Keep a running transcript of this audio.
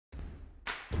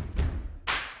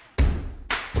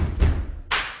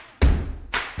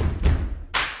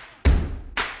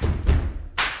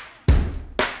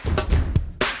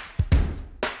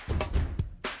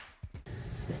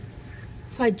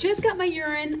So I just got my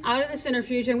urine out of the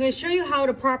centrifuge. I'm going to show you how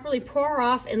to properly pour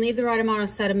off and leave the right amount of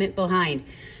sediment behind.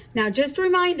 Now, just a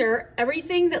reminder,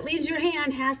 everything that leaves your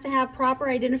hand has to have proper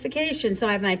identification. So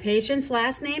I have my patient's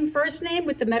last name, first name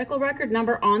with the medical record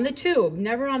number on the tube,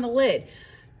 never on the lid.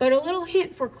 But a little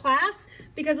hint for class,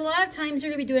 because a lot of times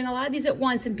you're gonna be doing a lot of these at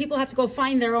once and people have to go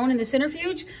find their own in the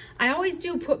centrifuge. I always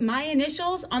do put my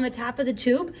initials on the top of the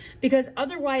tube, because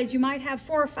otherwise you might have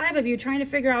 4 or 5 of you trying to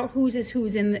figure out whose is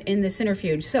who's in the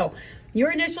centrifuge. So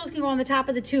your initials can go on the top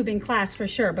of the tube in class for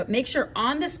sure, but make sure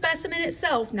on the specimen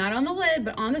itself, not on the lid,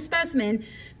 but on the specimen,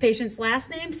 patient's last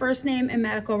name, first name, and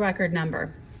medical record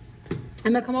number.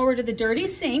 I'm gonna come over to the dirty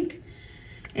sink,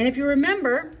 and if you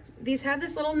remember, these have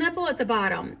this little nipple at the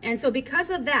bottom. And so because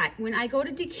of that, when I go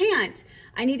to decant,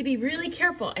 I need to be really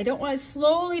careful. I don't want to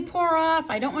slowly pour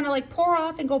off. I don't want to like pour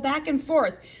off and go back and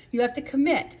forth. You have to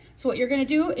commit. So what you're going to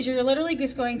do is you're literally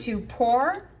just going to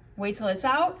pour, wait till it's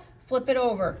out, flip it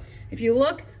over. If you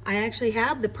look, I actually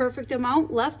have the perfect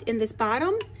amount left in this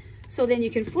bottom. So then you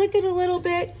can flick it a little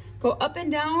bit, go up and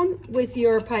down with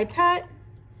your pipette,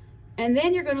 and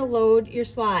then you're going to load your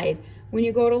slide. When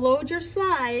you go to load your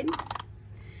slide,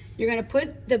 you're going to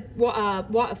put the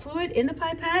fluid in the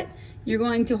pipette, you're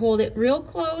going to hold it real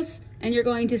close, and you're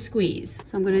going to squeeze.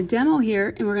 So I'm going to demo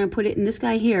here, and we're going to put it in this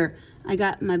guy here. I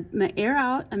got my air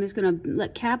out. I'm just going to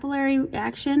let capillary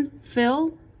action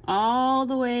fill all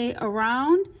the way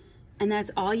around, and that's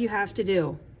all you have to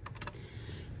do.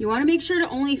 You want to make sure to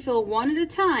only fill one at a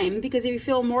time, because if you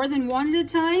fill more than one at a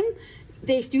time,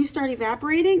 they do start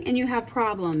evaporating and you have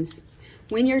problems.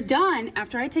 When you're done,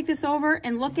 after I take this over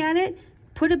and look at it,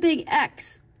 put a big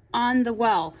X on the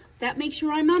well. That makes you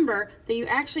remember that you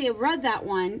actually have read that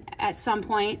one at some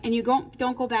point, and you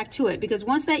don't go back to it, because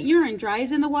once that urine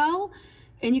dries in the well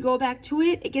and you go back to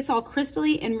it, it gets all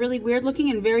crystally and really weird looking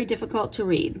and very difficult to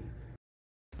read.